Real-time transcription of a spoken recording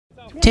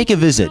Take a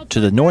visit to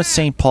the North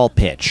St. Paul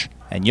pitch,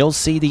 and you'll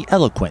see the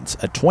eloquence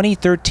a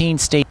 2013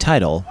 state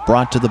title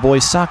brought to the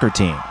boys' soccer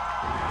team.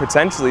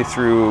 Potentially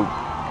through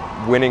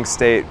winning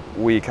state,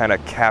 we kind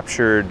of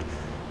captured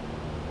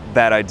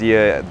that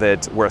idea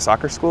that we're a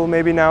soccer school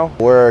maybe now.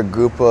 We're a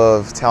group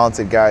of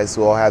talented guys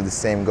who all have the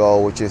same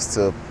goal, which is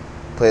to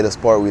play the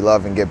sport we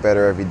love and get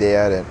better every day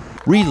at it.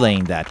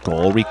 Relaying that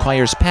goal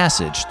requires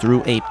passage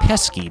through a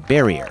pesky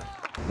barrier.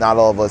 Not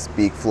all of us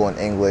speak fluent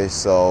English,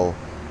 so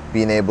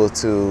being able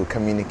to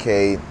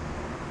communicate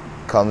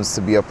comes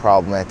to be a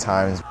problem at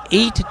times.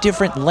 8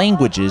 different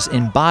languages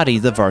embody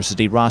the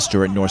varsity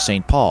roster at North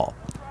St. Paul,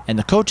 and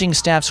the coaching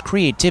staff's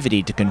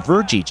creativity to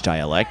converge each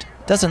dialect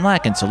doesn't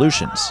lack in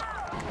solutions.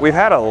 We've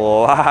had a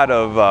lot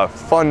of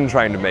fun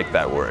trying to make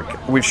that work.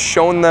 We've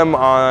shown them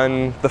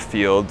on the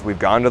field, we've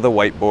gone to the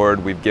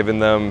whiteboard, we've given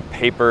them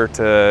paper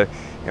to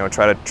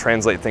try to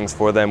translate things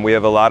for them. We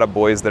have a lot of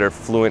boys that are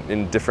fluent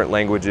in different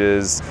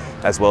languages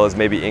as well as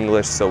maybe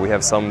English, so we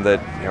have some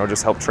that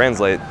just help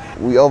translate.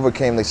 We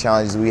overcame the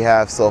challenges we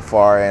have so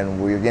far,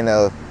 and we're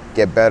gonna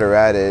get better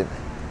at it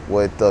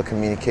with the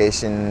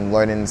communication,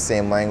 learning the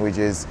same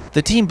languages.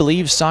 The team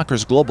believes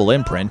soccer's global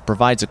imprint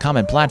provides a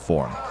common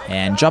platform,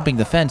 and jumping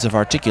the fence of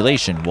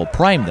articulation will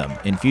prime them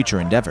in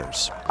future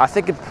endeavors. I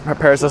think it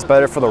prepares us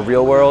better for the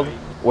real world,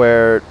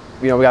 where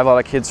we have a lot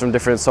of kids from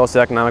different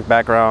socioeconomic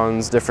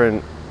backgrounds,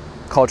 different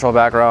cultural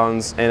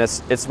backgrounds, and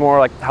it's more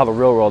like how the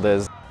real world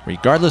is.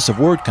 Regardless of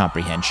word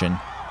comprehension,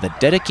 the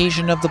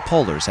dedication of the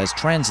Polars has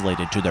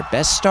translated to their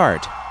best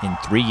start in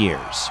 3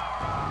 years.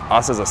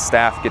 Us as a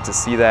staff get to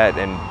see that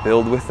and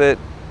build with it,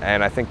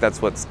 and I think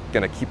that's what's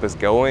going to keep us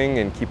going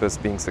and keep us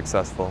being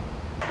successful.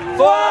 4, 3, 2,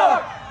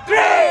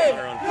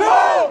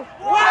 1,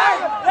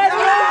 let's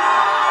go!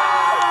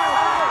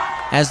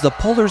 As the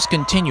Polars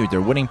continue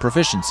their winning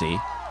proficiency,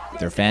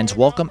 their fans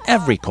welcome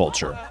every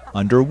culture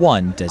under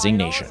one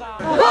designation.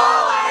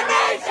 Polar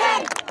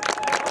Nation!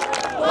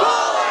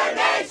 Polar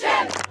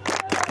Nation!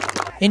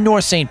 In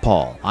North St.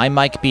 Paul, I'm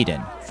Mike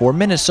Beaton for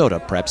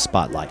Minnesota Prep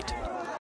Spotlight.